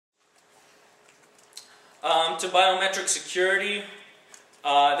To biometric security,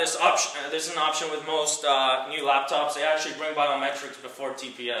 there's an option with most new laptops. They actually bring biometrics before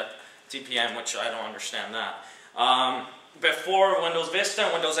TPM, which I don't understand that. Before Windows Vista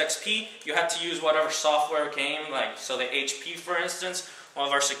and Windows XP, you had to use whatever software came, like so the HP, for instance. One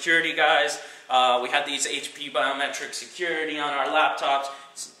of our security guys, we had these HP biometric security on our laptops,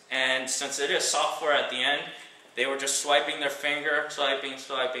 and since it is software at the end, they were just swiping their finger, swiping,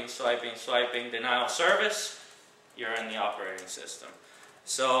 denial of service, you're in the operating system.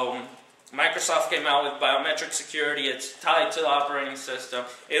 So Microsoft came out with biometric security. It's tied to the operating system.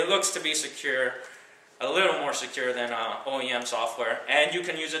 It looks to be secure, a little more secure than OEM software, and you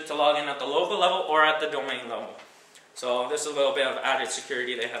can use it to log in at the local level or at the domain level. So this is a little bit of added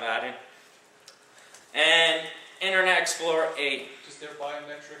security they have added. And Internet Explorer 8. Does their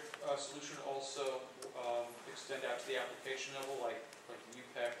biometric solution also extend out to the application level, like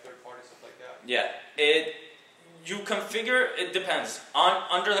UPEC, third-party, stuff like that? Yeah, you configure, it depends.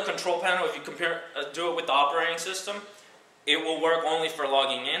 Under the control panel, if you do it with the operating system, it will work only for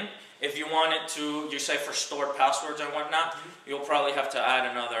logging in. If you want it to, you say for stored passwords and whatnot, you'll probably have to add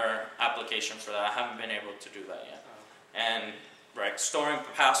another application for that. I haven't been able to do that yet. And right, storing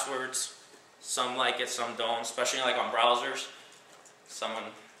passwords, some like it, some don't, especially like on browsers. Someone,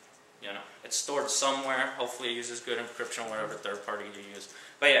 it's stored somewhere. Hopefully it uses good encryption, whatever third party you use.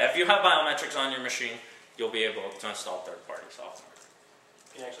 But yeah, if you have biometrics on your machine, you'll be able to install third-party software.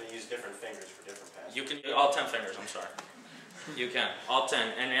 You can actually use different fingers for different passwords. You can use all 10 fingers, I'm sorry. You can, all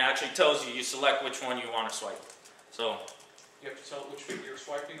 10, and it actually tells you, you select which one you want to swipe. So you have to tell which finger you're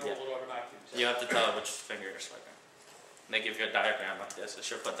swiping, or will it automatically tell? You have to tell it which finger you're swiping. They give you a diagram like this. I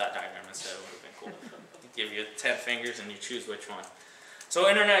should put that diagram instead, it would have been cool. They give you 10 fingers and you choose which one. So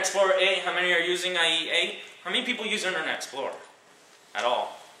Internet Explorer 8, how many are using IE8? How many people use Internet Explorer? At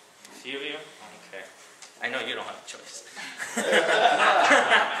all? A few of you? Okay. I know you don't have a choice.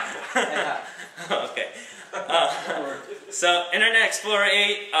 Okay. So Internet Explorer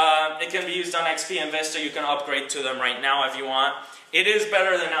 8, it can be used on XP and Vista. You can upgrade to them right now if you want. It is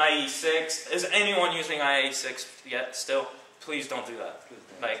better than IE6. Is anyone using IE6 yet still? Please don't do that.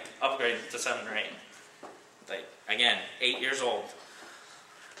 Like, upgrade to 7 or 8. Like, again, 8 years old.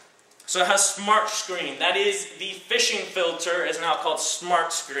 So it has Smart Screen. That is, the phishing filter is now called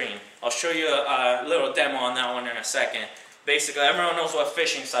Smart Screen. I'll show you a little demo on that one in a second. Basically, everyone knows what a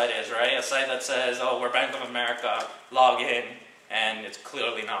phishing site is, right? A site that says, oh, we're Bank of America, log in, and it's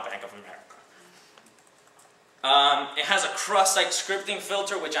clearly not Bank of America. It has a cross-site scripting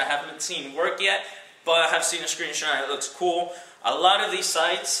filter, which I haven't seen work yet, but I have seen a screenshot and it looks cool. A lot of these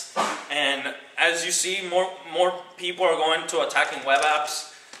sites, and as you see, more people are going to attacking web apps.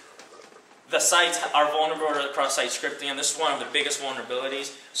 The sites are vulnerable to cross-site scripting, and this is one of the biggest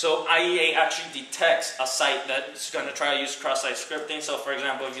vulnerabilities. So IE8 actually detects a site that's going to try to use cross-site scripting. So for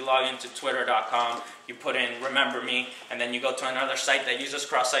example, if you log into twitter.com, you put in remember me, and then you go to another site that uses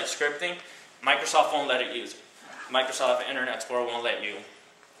cross-site scripting, Microsoft won't let it use it. Microsoft Internet Explorer won't let you.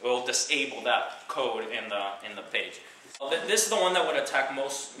 It will disable that code in the page. This is the one that would attack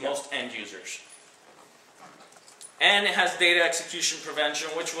most end users. And it has data execution prevention,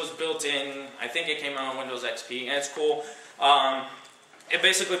 which was built in, I think it came out on Windows XP, and it's cool. It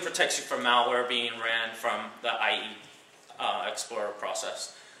basically protects you from malware being ran from the IE Explorer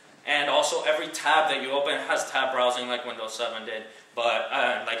process. And also every tab that you open has tab browsing like Windows 7 did, but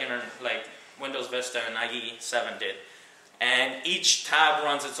like Windows Vista and IE7 did. And each tab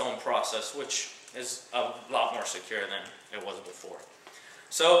runs its own process, which is a lot more secure than it was before.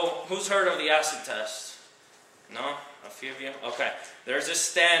 So who's heard of the acid test? No? A few of you? Okay. There's a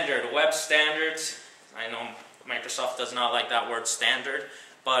standard, web standards. I know Microsoft does not like that word standard,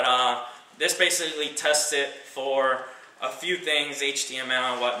 but this basically tests it for a few things,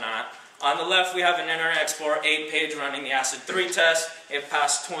 HTML and whatnot. On the left, we have an Internet Explorer 8 page running the ACID 3 test. It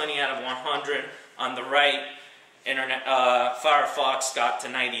passed 20 out of 100. On the right, Firefox got to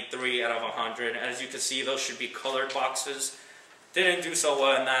 93 out of 100. As you can see, those should be colored boxes. Didn't do so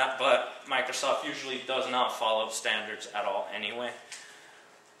well in that, but Microsoft usually does not follow standards at all anyway.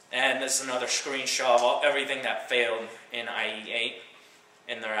 And this is another screenshot of everything that failed in IE8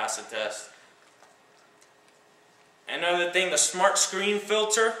 in their acid test. Another thing, the Smart Screen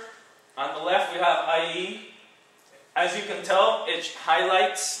filter. On the left we have IE. As you can tell, it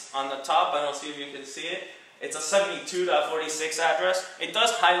highlights on the top. I don't see if you can see it. It's a 72.46 address. It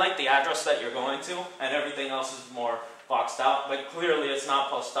does highlight the address that you're going to, and everything else is more boxed out, but clearly it's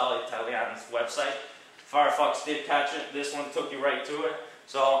not Postale Italiana's website. Firefox did catch it. This one took you right to it.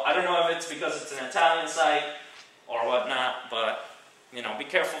 So I don't know if it's because it's an Italian site or whatnot, but you know, be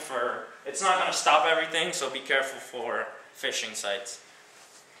careful for, it's not going to stop everything, so be careful for phishing sites.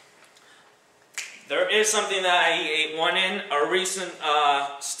 There is something that IE8 won in. A recent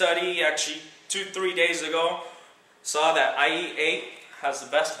study, actually 2-3 days ago, saw that IE8 has the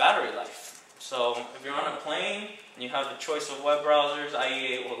best battery life. So if you're on a plane and you have the choice of web browsers,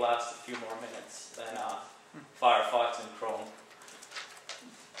 IE8 will last a few more minutes than Firefox and Chrome.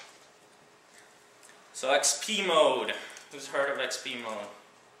 So XP mode. Who's heard of XP mode?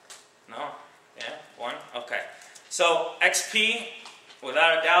 No? Yeah? One? Okay. So XP,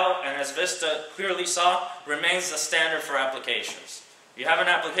 without a doubt, and as Vista clearly saw, remains the standard for applications. If you have an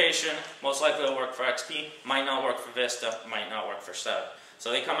application, most likely it'll work for XP, might not work for Vista, might not work for 7.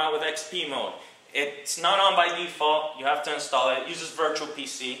 So they come out with XP mode. It's not on by default, you have to install it. It uses virtual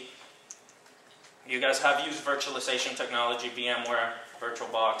PC. You guys have used virtualization technology, VMware,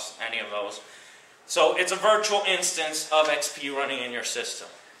 VirtualBox, any of those. So it's a virtual instance of XP running in your system.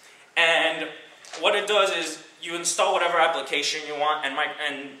 And what it does is you install whatever application you want,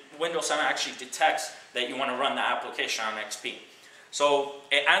 and Windows 7 actually detects that you want to run the application on XP. So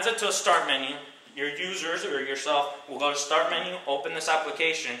it adds it to a start menu. Your users or yourself will go to start menu, open this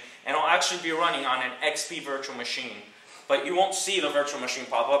application, and it'll actually be running on an XP virtual machine. But you won't see the virtual machine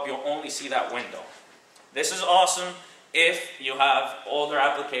pop up, you'll only see that window. This is awesome. If you have older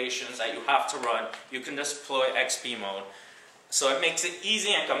applications that you have to run, you can deploy XP mode. So it makes it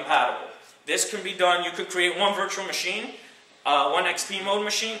easy and compatible. This can be done, you could create one virtual machine, one XP mode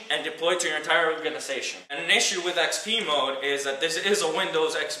machine, and deploy it to your entire organization. And an issue with XP mode is that this is a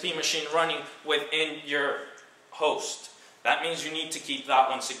Windows XP machine running within your host. That means you need to keep that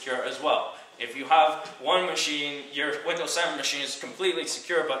one secure as well. If you have one machine, your Windows 7 machine is completely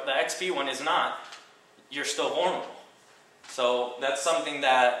secure, but the XP one is not, you're still vulnerable. So that's something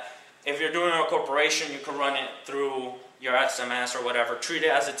that if you're doing a corporation, you can run it through your SMS or whatever, treat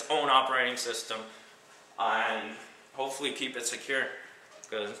it as its own operating system, and hopefully keep it secure,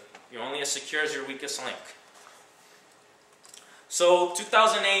 because you're only as secure as your weakest link. So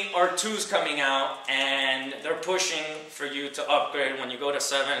 2008 R2 is coming out, and they're pushing for you to upgrade. When you go to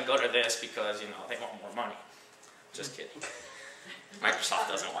 7, go to this, because you know they want more money. Just kidding. Microsoft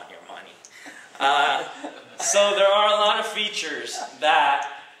doesn't want your money. So there are a lot of features that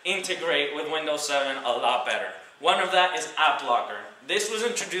integrate with Windows 7 a lot better. One of that is App Locker. This was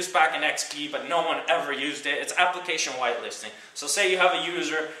introduced back in XP, but no one ever used it. It's application whitelisting. So say you have a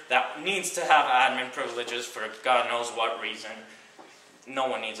user that needs to have admin privileges for God knows what reason. No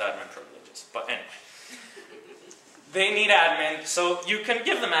one needs admin privileges, but anyway. They need admin, so you can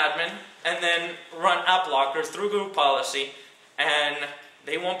give them admin and then run App Locker through group policy, and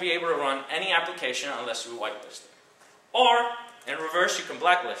they won't be able to run any application unless you whitelist it. Or, in reverse, you can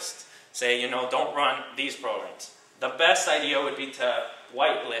blacklist. Say, you know, don't run these programs. The best idea would be to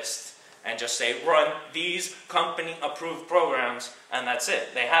whitelist and just say, run these company-approved programs, and that's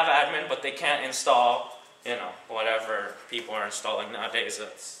it. They have admin, but they can't install, you know, whatever people are installing nowadays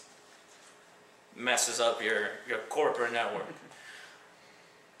that messes up your corporate network.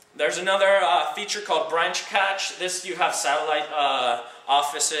 There's another feature called branch catch. This, you have satellite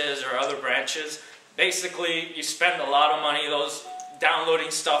offices or other branches. Basically, you spend a lot of money downloading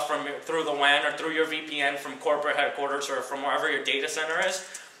stuff through the WAN or through your VPN from corporate headquarters or from wherever your data center is.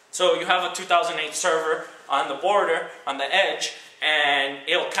 So you have a 2008 server on the border, on the edge, and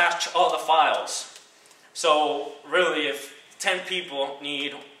it'll cache all the files. So really, if 10 people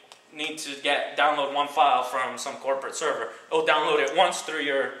need to download one file from some corporate server, it'll download it once through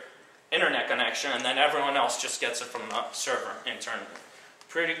your internet connection, and then everyone else just gets it from the server internally.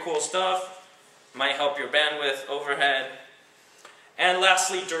 Pretty cool stuff. Might help your bandwidth overhead. And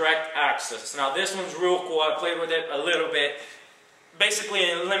lastly, direct access. Now this one's real cool. I played with it a little bit. Basically,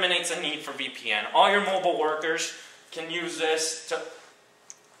 it eliminates the need for VPN. All your mobile workers can use this to,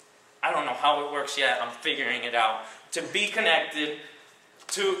 I don't know how it works yet, I'm figuring it out, to be connected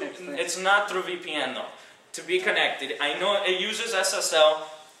to, it's not through VPN though, to be connected. I know it uses SSL,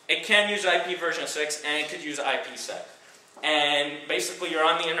 it can use IP version 6, and it could use IPsec. And basically you're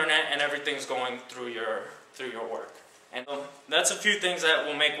on the internet and everything's going through your work. And that's a few things that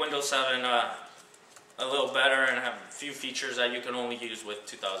will make Windows 7 a little better and have a few features that you can only use with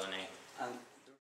 2008.